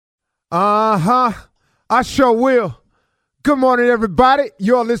Uh-huh. I sure will. Good morning, everybody.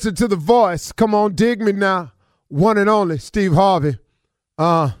 You're listening to The Voice. Come on, dig me now. One and only, Steve Harvey.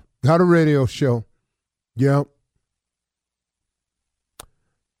 Got a radio show. Yep.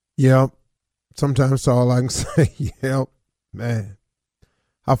 Sometimes that's all I can say. Yep. Man.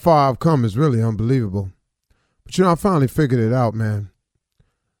 How far I've come is really unbelievable. But I finally figured it out, man.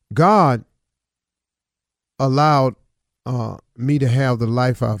 God allowed me to have the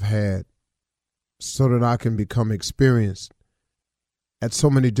life I've had so that I can become experienced at so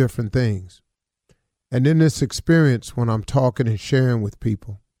many different things. And in this experience, when I'm talking and sharing with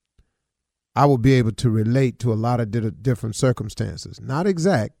people, I will be able to relate to a lot of different circumstances. Not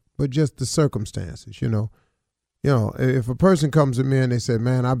exact, but just the circumstances, you know. If a person comes to me and they say,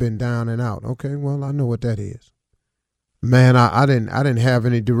 man, I've been down and out. Okay, well, I know what that is. Man, I didn't have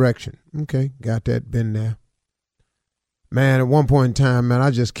any direction. Okay, got that, been there. Man, at one point in time, man,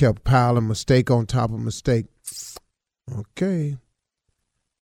 I just kept piling mistake on top of mistake. Okay.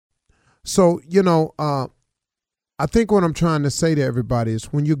 So, I think what I'm trying to say to everybody is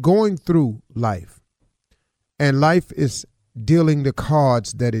when you're going through life and life is dealing the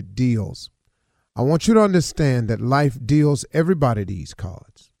cards that it deals, I want you to understand that life deals everybody these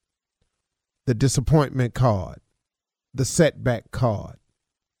cards. The disappointment card, the setback card,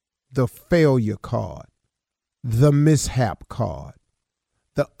 the failure card, the mishap card,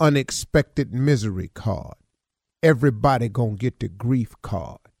 the unexpected misery card. Everybody gonna get the grief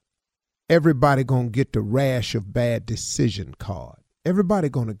card. Everybody gonna get the rash of bad decision card. Everybody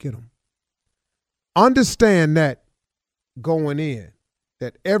gonna get them. Understand that going in,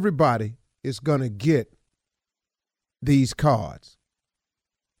 that everybody is gonna get these cards.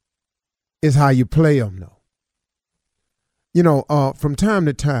 It's how you play them, though. From time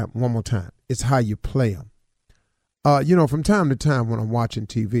to time, one more time, it's how you play them. From time to time when I'm watching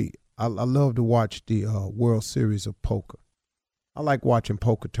TV, I love to watch the World Series of Poker. I like watching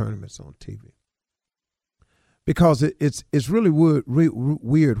poker tournaments on TV because it's really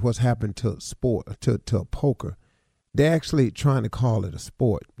weird what's happened to sport, to poker. They're actually trying to call it a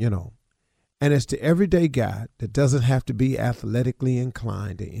sport, and it's the everyday guy that doesn't have to be athletically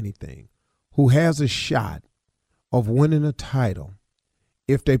inclined or anything, who has a shot of winning a title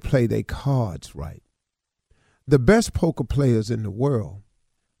if they play their cards right. The best poker players in the world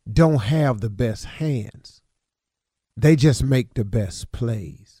don't have the best hands. They just make the best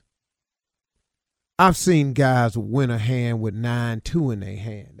plays. I've seen guys win a hand with 9-2 in their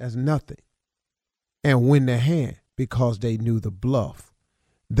hand. That's nothing. And win their hand because they knew the bluff.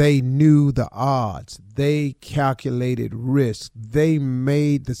 They knew the odds. They calculated risk. They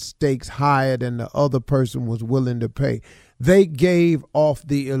made the stakes higher than the other person was willing to pay. They gave off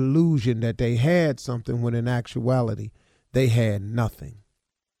the illusion that they had something when in actuality they had nothing.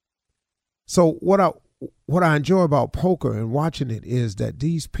 So what I enjoy about poker and watching it is that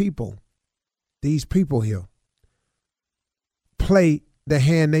these people here play the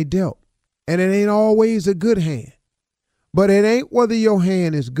hand they dealt. And it ain't always a good hand. But it ain't whether your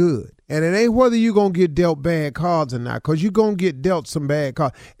hand is good. And it ain't whether you're going to get dealt bad cards or not, because you're going to get dealt some bad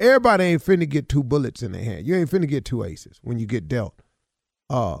cards. Everybody ain't finna get 2 bullets in their hand. You ain't finna get 2 aces when you get dealt,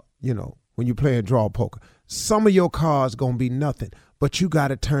 when you play and draw poker. Some of your cards going to be nothing, but you got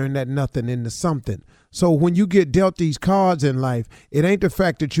to turn that nothing into something. So when you get dealt these cards in life, it ain't the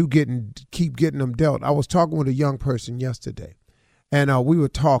fact that you keep getting them dealt. I was talking with a young person yesterday, and we were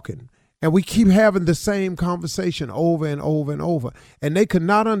talking. And we keep having the same conversation over and over and over. And they could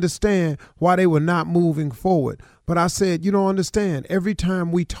not understand why they were not moving forward. But I said, you don't understand. Every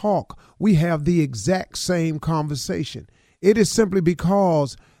time we talk, we have the exact same conversation. It is simply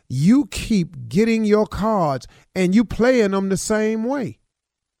because you keep getting your cards and you playing them the same way.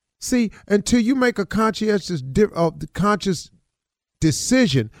 See, until you make a conscious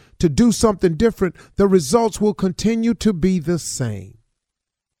decision to do something different, the results will continue to be the same.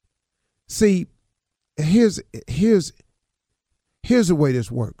 See, here's the way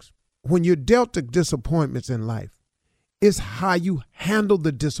this works. When you're dealt the disappointments in life, it's how you handle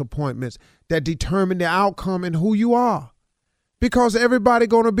the disappointments that determine the outcome and who you are. Because everybody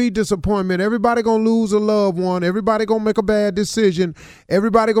going to be disappointment. Everybody going to lose a loved one. Everybody going to make a bad decision.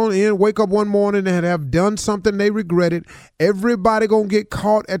 Everybody going to wake up one morning and have done something they regretted. Everybody going to get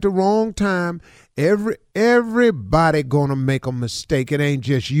caught at the wrong time. Everybody going to make a mistake. It ain't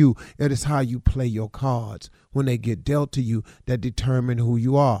just you. It is how you play your cards when they get dealt to you that determine who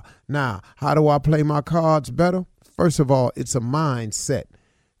you are. Now, how do I play my cards better? First of all, it's a mindset.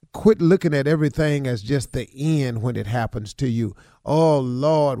 Quit looking at everything as just the end when it happens to you. Oh,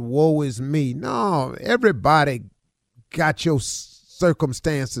 Lord, woe is me. No, everybody got your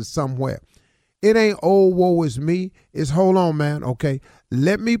circumstances somewhere. It ain't, oh, woe is me. It's, hold on, man. Okay,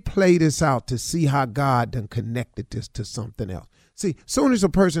 let me play this out to see how God done connected this to something else. See, soon as a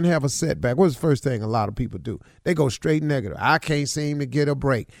person have a setback, what's the first thing a lot of people do? They go straight negative. I can't seem to get a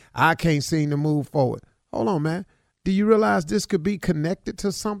break. I can't seem to move forward. Hold on, man. Do you realize this could be connected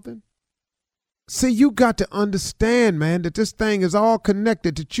to something? See, you got to understand, man, that this thing is all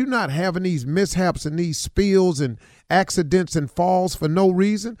connected, that you're not having these mishaps and these spills and accidents and falls for no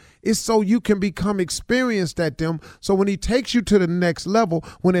reason. It's so you can become experienced at them. So when he takes you to the next level,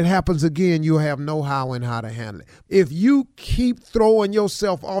 when it happens again, you'll have know-how and how to handle it. If you keep throwing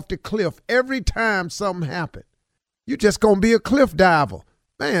yourself off the cliff every time something happens, you're just going to be a cliff diver.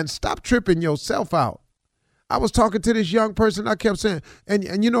 Man, stop tripping yourself out. I was talking to this young person. I kept saying,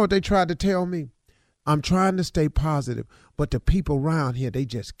 and you know what they tried to tell me? I'm trying to stay positive, but the people around here, they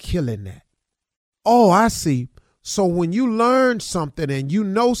just killing that. Oh, I see. So when you learn something and you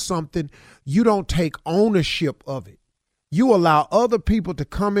know something, you don't take ownership of it. You allow other people to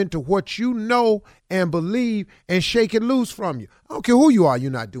come into what you know and believe and shake it loose from you. I don't care who you are, you're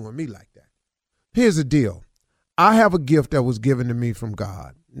not doing me like that. Here's the deal. I have a gift that was given to me from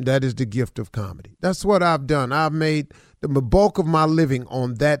God. That is the gift of comedy. That's what I've done. I've made the bulk of my living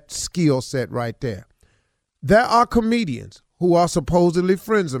on that skill set right there. There are comedians who are supposedly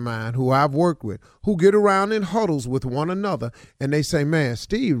friends of mine who I've worked with, who get around in huddles with one another and they say, man,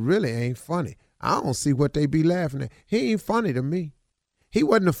 Steve really ain't funny. I don't see what they be laughing at. He ain't funny to me. He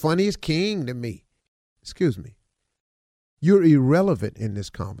wasn't the funniest king to me. Excuse me. You're irrelevant in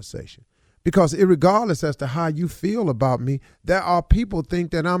this conversation because irregardless as to how you feel about me, there are people think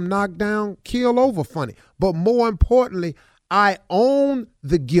that I'm knocked down, keel over funny. But more importantly, I own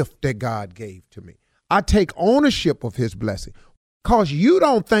the gift that God gave to me. I take ownership of his blessing. Because you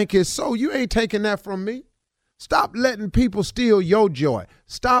don't think it's so. You ain't taking that from me. Stop letting people steal your joy.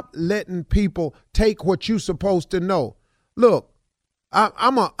 Stop letting people take what you're supposed to know. Look,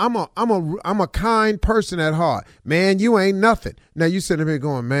 I'm a kind person at heart. Man, you ain't nothing. Now you sitting here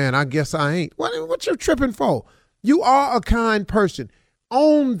going, man, I guess I ain't. What you tripping for? You are a kind person.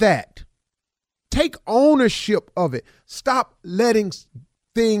 Own that. Take ownership of it. Stop letting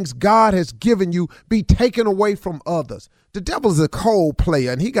things God has given you be taken away from others. The devil's a cold player,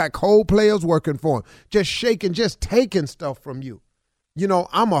 and he got cold players working for him, just shaking, just taking stuff from you. You know,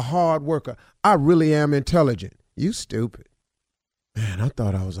 I'm a hard worker. I really am intelligent. You stupid. Man, I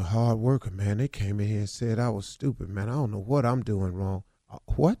thought I was a hard worker, man. They came in here and said I was stupid, man. I don't know what I'm doing wrong.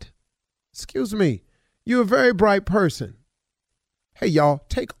 What? Excuse me. You're a very bright person. Hey, y'all,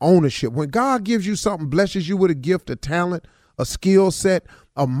 take ownership. When God gives you something, blesses you with a gift, a talent, a skill set,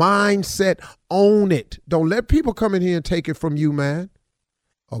 a mindset, own it. Don't let people come in here and take it from you, man.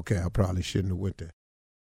 Okay, I probably shouldn't have went there.